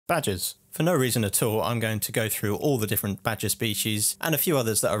Badgers. For no reason at all, I'm going to go through all the different badger species and a few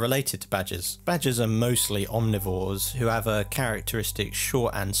others that are related to badgers. Badgers are mostly omnivores who have a characteristic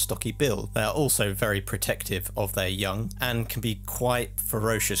short and stocky build. They are also very protective of their young and can be quite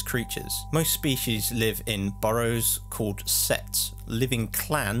ferocious creatures. Most species live in burrows called setts, living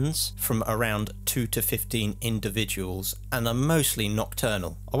clans from around 2 to 15 individuals, and are mostly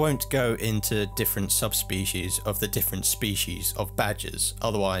nocturnal. I won't go into different subspecies of the different species of badgers,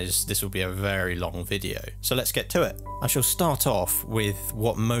 otherwise this will be a very long video. So let's get to it. I shall start off with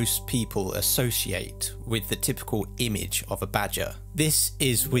what most people associate with the typical image of a badger. This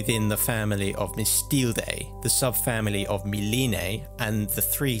is within the family of Mystidae, the subfamily of Mylinae, and the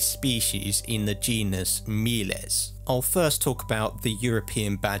 3 species in the genus Miles. I'll first talk about the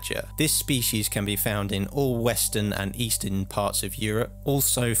European badger. This species can be found in all western and eastern parts of Europe,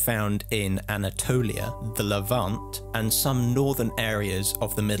 also found in Anatolia, the Levant, and some northern areas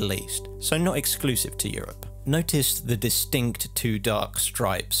of the Middle East, so not exclusive to Europe. Notice the distinct 2 dark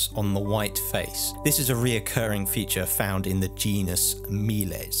stripes on the white face. This is a reoccurring feature found in the genus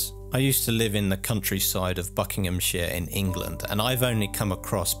Miles. I used to live in the countryside of Buckinghamshire in England, and I've only come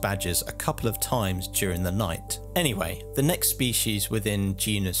across badgers a couple of times during the night. Anyway, the next species within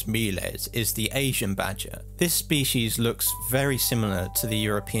genus Miles is the Asian badger. This species looks very similar to the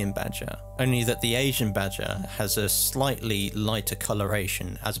European badger, only that the Asian badger has a slightly lighter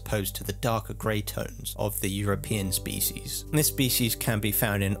coloration as opposed to the darker grey tones of the European species. This species can be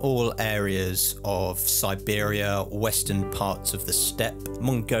found in all areas of Siberia, western parts of the steppe,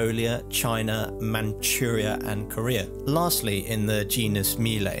 Mongolia, China, Manchuria and Korea. Lastly, in the genus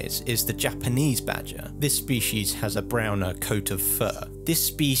Miles is the Japanese badger. This species has a browner coat of fur. This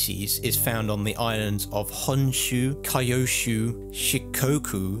species is found on the islands of Honshu, Kyushu,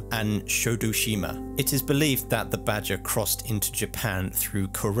 Shikoku and Shodoshima. It is believed that the badger crossed into Japan through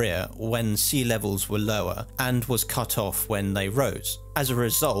Korea when sea levels were lower and was cut off when they rose. As a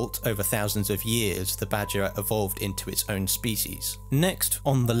result, over thousands of years, the badger evolved into its own species. Next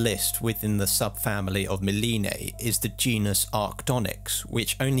on the list within the subfamily of Mylinae is the genus Archdonyx,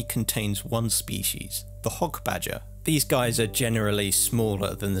 which only contains 1 species, the hog badger. These guys are generally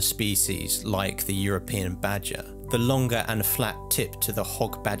smaller than the species, like the European badger. The longer and flat tip to the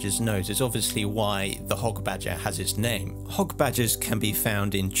hog badger's nose is obviously why the hog badger has its name. Hog badgers can be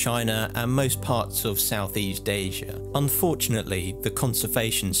found in China and most parts of Southeast Asia. Unfortunately, the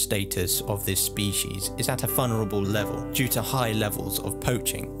conservation status of this species is at a vulnerable level due to high levels of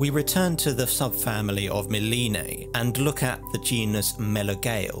poaching. We return to the subfamily of Mylinae and look at the genus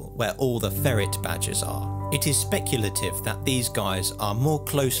Melogale, where all the ferret badgers are. It is speculative that these guys are more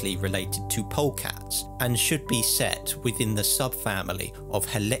closely related to polecats and should be set within the subfamily of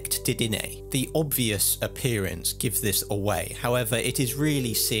Helectidinae. The obvious appearance gives this away, however it is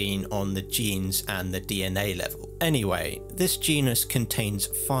really seen on the genes and the DNA level. Anyway, this genus contains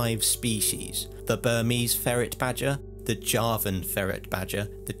 5 species: the Burmese ferret badger, the Javan ferret badger,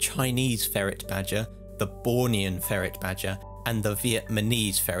 the Chinese ferret badger, the Bornean ferret badger, and the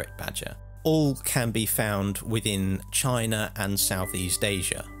Vietnamese ferret badger. All can be found within China and Southeast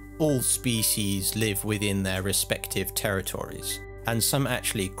Asia. All species live within their respective territories, and some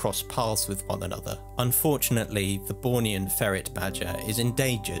actually cross paths with one another. Unfortunately, the Bornean ferret badger is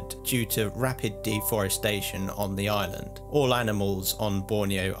endangered due to rapid deforestation on the island. All animals on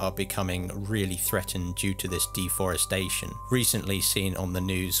Borneo are becoming really threatened due to this deforestation, recently seen on the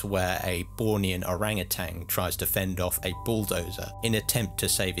news where a Bornean orangutan tries to fend off a bulldozer in attempt to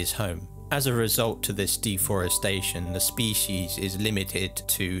save his home. As a result to this deforestation, the species is limited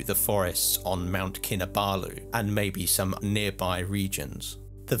to the forests on Mount Kinabalu and maybe some nearby regions.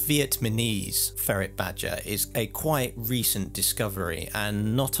 The Vietnamese ferret badger is a quite recent discovery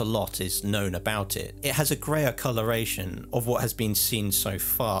and not a lot is known about it. It has a greyer coloration of what has been seen so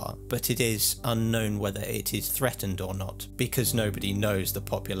far, but it is unknown whether it is threatened or not because nobody knows the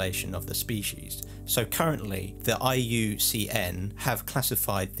population of the species. So currently, the IUCN have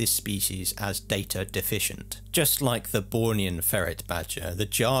classified this species as data deficient. Just like the Bornean ferret badger, the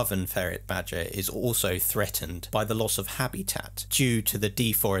Javan ferret badger is also threatened by the loss of habitat due to the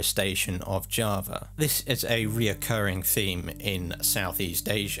deforestation of Java. This is a reoccurring theme in Southeast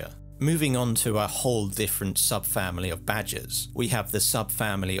Asia. Moving on to a whole different subfamily of badgers, we have the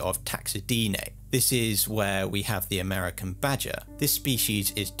subfamily of Taxidinae. This is where we have the American badger. This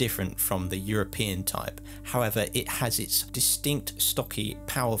species is different from the European type, however it has its distinct, stocky,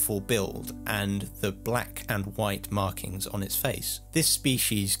 powerful build and the black and white markings on its face. This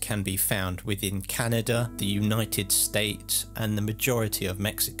species can be found within Canada, the United States and the majority of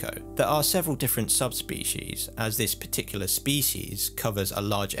Mexico. There are several different subspecies, as this particular species covers a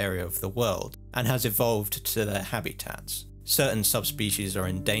large area of the world and has evolved to their habitats. Certain subspecies are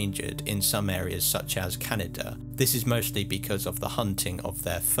endangered in some areas such as Canada. This is mostly because of the hunting of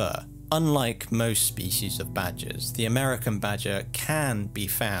their fur. Unlike most species of badgers, the American badger can be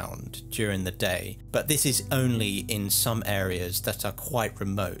found during the day, but this is only in some areas that are quite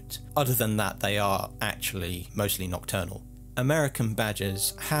remote. Other than that, they are actually mostly nocturnal. American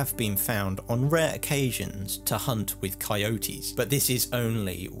badgers have been found on rare occasions to hunt with coyotes, but this is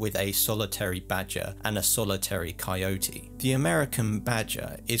only with a solitary badger and a solitary coyote. The American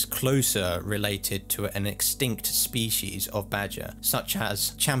badger is closer related to an extinct species of badger, such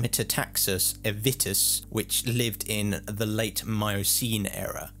as Chamitotaxus evitus, which lived in the late Miocene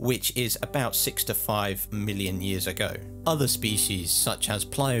era, which is about 6 to 5 million years ago. Other species such as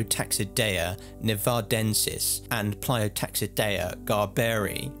Pliotaxidea nevadensis and Pliotaxidea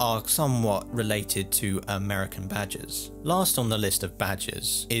garberi are somewhat related to American badgers. Last on the list of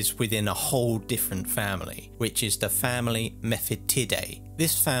badgers is within a whole different family, which is the family Mephitidae.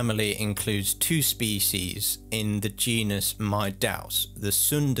 This family includes two species in the genus Mydaus, the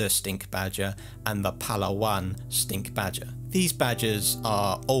Sunda stink badger and the Palawan stink badger. These badgers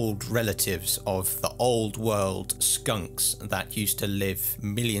are old relatives of the old world skunks that used to live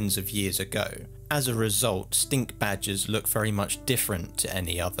millions of years ago. As a result, stink badgers look very much different to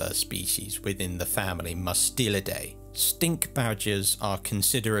any other species within the family Mustelidae. Stink badgers are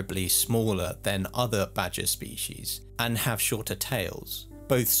considerably smaller than other badger species and have shorter tails.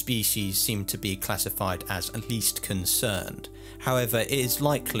 Both species seem to be classified as least concerned. However, it is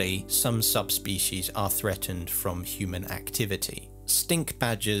likely some subspecies are threatened from human activity. Stink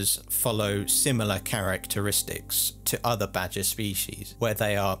badgers follow similar characteristics to other badger species, where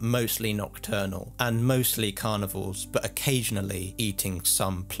they are mostly nocturnal and mostly carnivores, but occasionally eating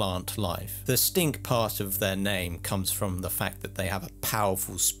some plant life. The stink part of their name comes from the fact that they have a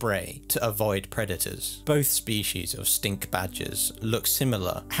powerful spray to avoid predators. Both species of stink badgers look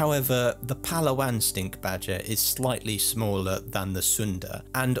similar, however the Palawan stink badger is slightly smaller than the Sunda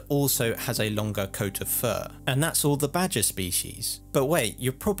and also has a longer coat of fur. And that's all the badger species. But wait,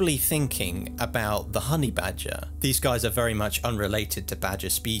 you're probably thinking about the honey badger. These guys are very much unrelated to badger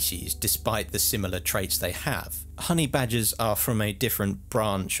species despite the similar traits they have. Honey badgers are from a different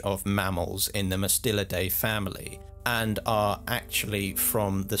branch of mammals in the Mustelidae family and are actually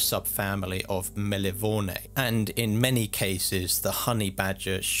from the subfamily of Melivornae, and in many cases the honey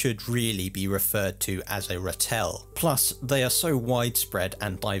badger should really be referred to as a ratel. Plus, they are so widespread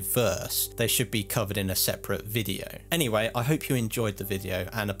and diverse, they should be covered in a separate video. Anyway, I hope you enjoyed the video,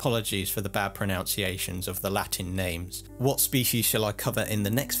 and apologies for the bad pronunciations of the Latin names. What species shall I cover in the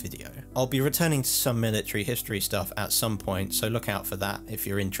next video? I'll be returning to some military history stuff at some point, so look out for that if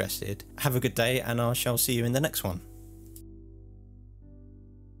you're interested. Have a good day, and I shall see you in the next one.